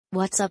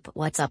What's up,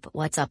 what's up,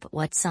 what's up,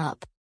 what's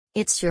up?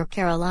 It's your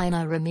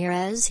Carolina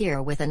Ramirez here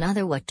with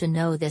another What to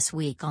Know This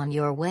Week on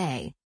your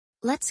way.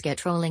 Let's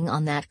get rolling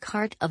on that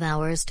cart of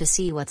ours to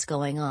see what's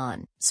going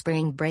on.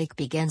 Spring break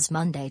begins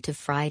Monday to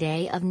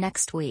Friday of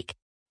next week.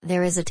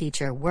 There is a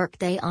teacher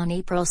workday on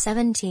April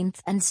 17th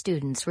and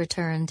students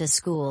return to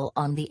school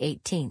on the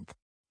 18th.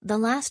 The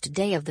last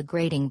day of the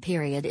grading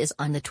period is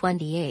on the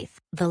 28th.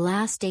 The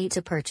last day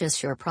to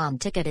purchase your prom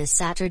ticket is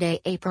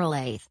Saturday, April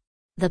 8th.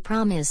 The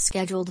prom is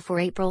scheduled for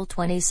April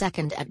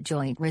 22nd at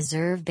Joint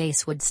Reserve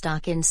Base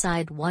Woodstock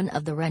inside one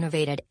of the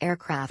renovated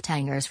aircraft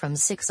hangars from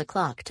 6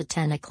 o'clock to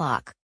 10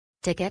 o'clock.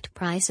 Ticket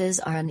prices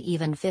are an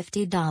even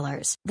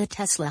 $50. The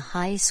Tesla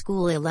High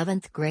School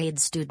 11th grade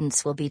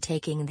students will be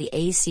taking the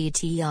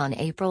ACT on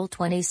April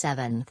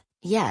 27th.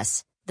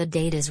 Yes, the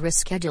date is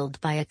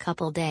rescheduled by a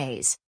couple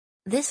days.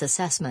 This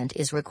assessment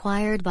is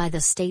required by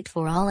the state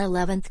for all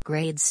 11th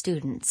grade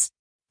students.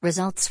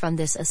 Results from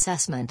this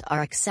assessment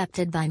are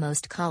accepted by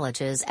most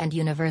colleges and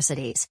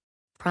universities.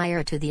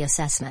 Prior to the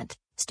assessment,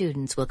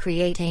 students will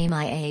create a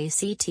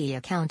MyACT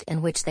account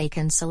in which they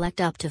can select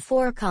up to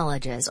 4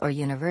 colleges or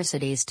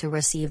universities to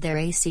receive their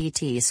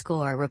ACT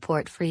score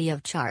report free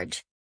of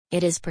charge.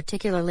 It is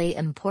particularly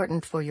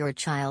important for your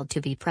child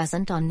to be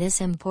present on this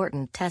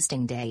important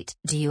testing date.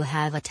 Do you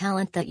have a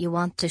talent that you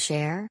want to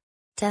share?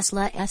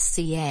 Tesla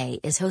SCA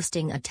is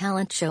hosting a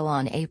talent show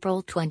on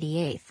April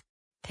 28th.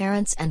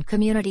 Parents and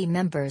community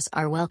members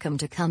are welcome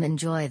to come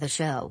enjoy the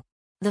show.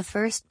 The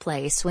first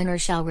place winner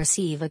shall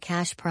receive a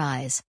cash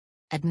prize.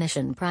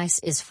 Admission price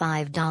is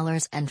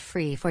 $5 and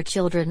free for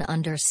children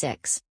under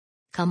 6.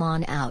 Come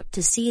on out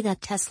to see that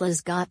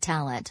Tesla's got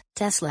talent.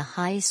 Tesla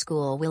High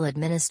School will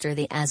administer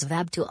the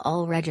ASVAB to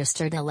all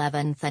registered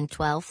 11th and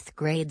 12th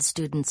grade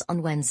students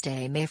on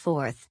Wednesday, May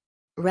 4th.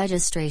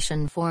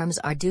 Registration forms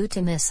are due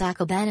to Ms.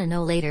 Akabana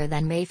no later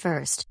than May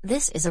 1st.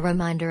 This is a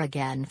reminder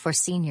again for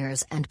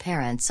seniors and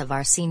parents of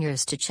our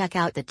seniors to check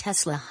out the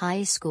Tesla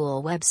High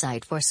School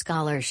website for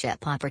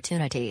scholarship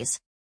opportunities.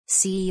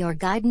 See your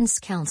guidance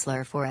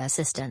counselor for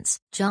assistance.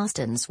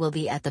 Jostens will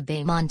be at the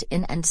Baymont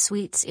Inn and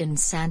Suites in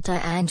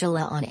Santa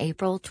Angela on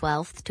April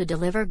 12th to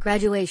deliver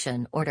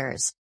graduation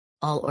orders.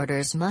 All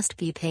orders must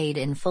be paid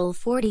in full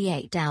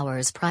 48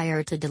 hours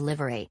prior to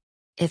delivery.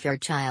 If your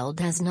child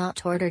has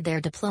not ordered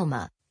their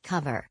diploma,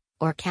 cover,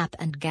 or cap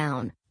and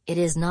gown, it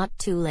is not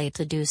too late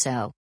to do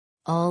so.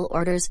 All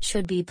orders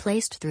should be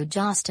placed through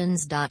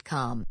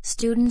jostens.com.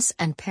 Students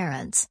and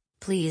parents,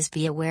 please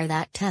be aware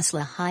that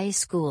Tesla High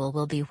School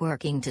will be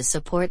working to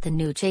support the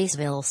new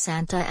Chaseville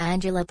Santa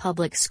Angela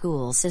Public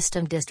School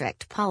System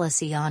District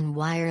policy on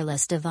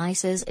wireless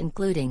devices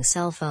including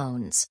cell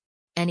phones.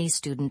 Any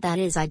student that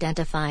is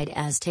identified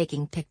as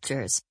taking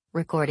pictures,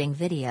 recording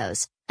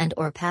videos,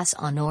 and/or pass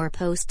on or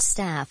post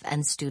staff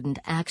and student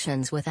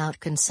actions without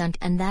consent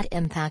and that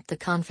impact the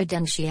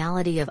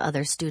confidentiality of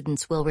other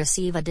students will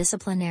receive a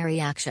disciplinary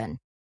action.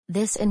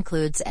 This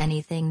includes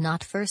anything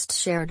not first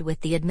shared with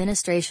the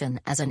administration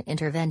as an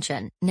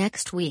intervention.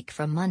 Next week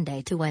from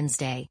Monday to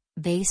Wednesday,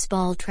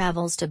 baseball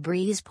travels to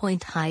Breeze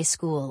Point High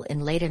School in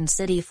Layton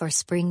City for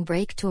spring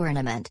break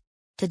tournament.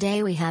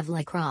 Today we have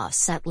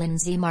lacrosse at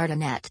Lindsay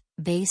Martinet,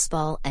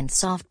 baseball and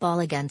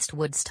softball against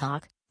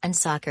Woodstock, and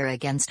soccer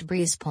against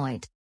Breeze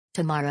Point.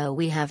 Tomorrow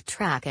we have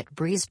track at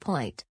Breeze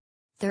Point.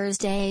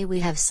 Thursday we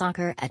have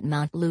soccer at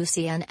Mount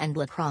Lucian and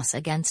lacrosse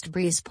against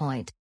Breeze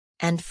Point.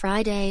 And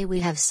Friday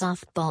we have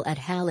softball at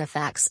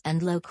Halifax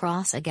and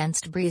lacrosse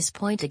against Breeze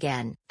Point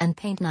again. And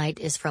paint night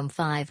is from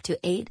 5 to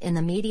 8 in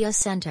the Media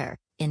Center,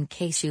 in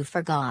case you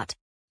forgot.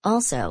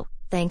 Also,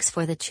 thanks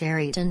for the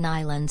Cherryton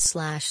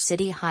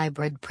Island/City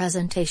hybrid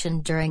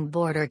presentation during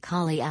Border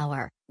Collie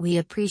Hour, we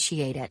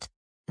appreciate it.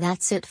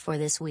 That's it for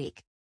this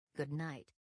week. Good night.